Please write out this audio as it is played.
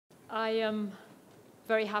I am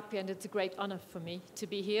very happy, and it's a great honor for me to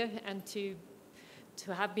be here and to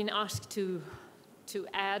have been asked to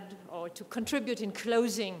add or to contribute in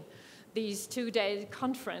closing these two-day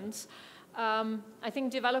conference. I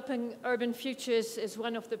think developing urban futures is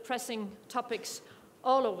one of the pressing topics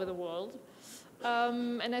all over the world.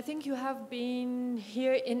 And I think you have been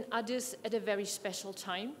here in Addis at a very special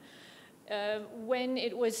time. When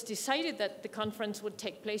it was decided that the conference would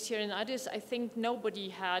take place here in Addis, I think nobody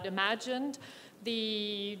had imagined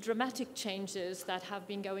the dramatic changes that have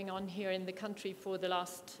been going on here in the country for the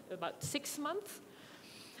last about 6 months.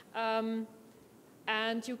 And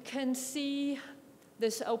you can see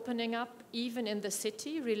this opening up even in the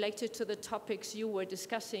city related to the topics you were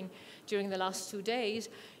discussing during the last 2 days.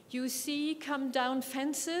 You see come down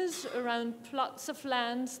fences around plots of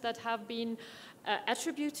lands that have been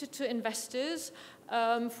attributed to investors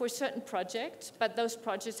for certain projects, but those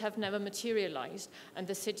projects have never materialized, and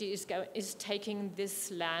the city is taking this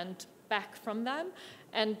land back from them.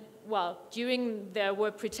 And well, there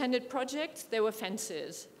were pretended projects, there were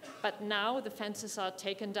fences, but now the fences are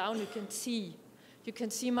taken down. You can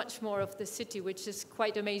see much more of the city, which is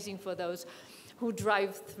quite amazing for those who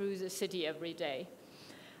drive through the city every day.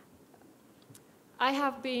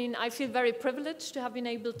 I feel very privileged to have been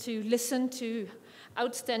able to listen to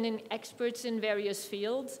outstanding experts in various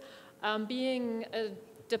fields. Being a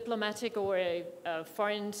diplomatic or a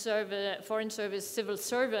foreign service civil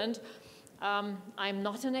servant, I'm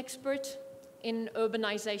not an expert in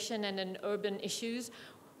urbanization and in urban issues.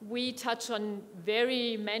 We touch on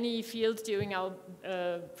very many fields during our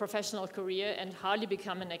professional career and hardly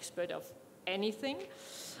become an expert of anything.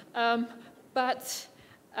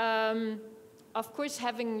 Of course,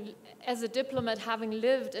 as a diplomat, having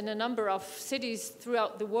lived in a number of cities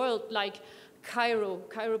throughout the world, like Cairo,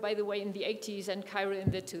 by the way, in the 80s, and Cairo in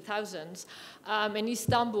the 2000s, in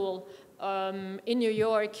Istanbul, in New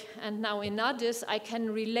York, and now in Addis, I can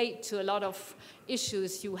relate to a lot of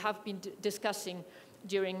issues you have been discussing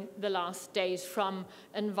during the last days, from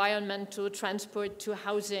environment to transport to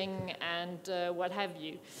housing and what have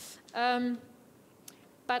you.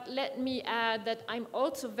 But let me add that I'm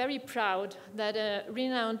also very proud that a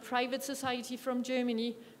renowned private society from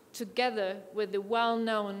Germany, together with the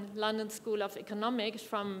well-known London School of Economics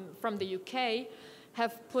from the UK,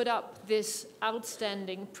 have put up this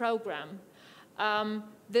outstanding program.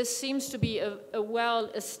 This seems to be a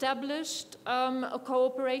well-established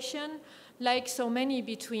cooperation, like so many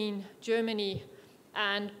between Germany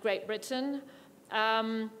and Great Britain.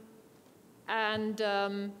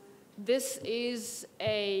 This is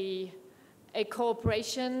a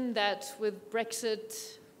cooperation that, with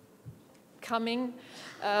Brexit coming,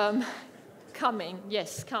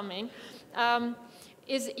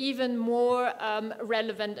 is even more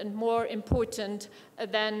relevant and more important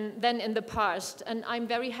than in the past. And I'm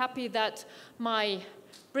very happy that my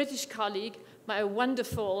British colleague, my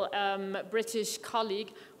wonderful British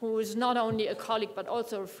colleague, who is not only a colleague but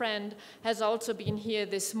also a friend, has also been here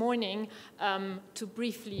this morning to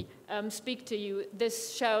briefly speak to you.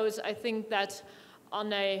 This shows, I think, that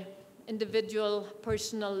on an individual,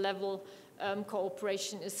 personal level,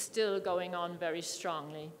 cooperation is still going on very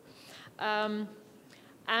strongly. And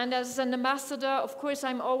as an ambassador, of course,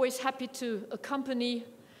 I'm always happy to accompany,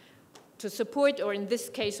 to support, or in this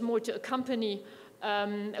case, more to accompany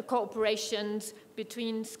cooperations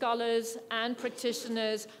between scholars and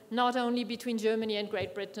practitioners, not only between Germany and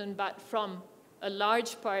Great Britain, but from a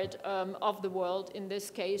large part of the world, in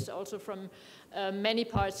this case also from many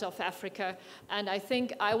parts of Africa. And I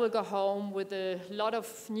think I will go home with a lot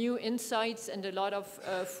of new insights and a lot of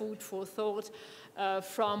food for thought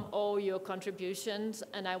from all your contributions.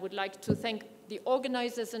 And I would like to thank the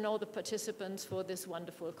organizers and all the participants for this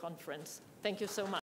wonderful conference. Thank you so much.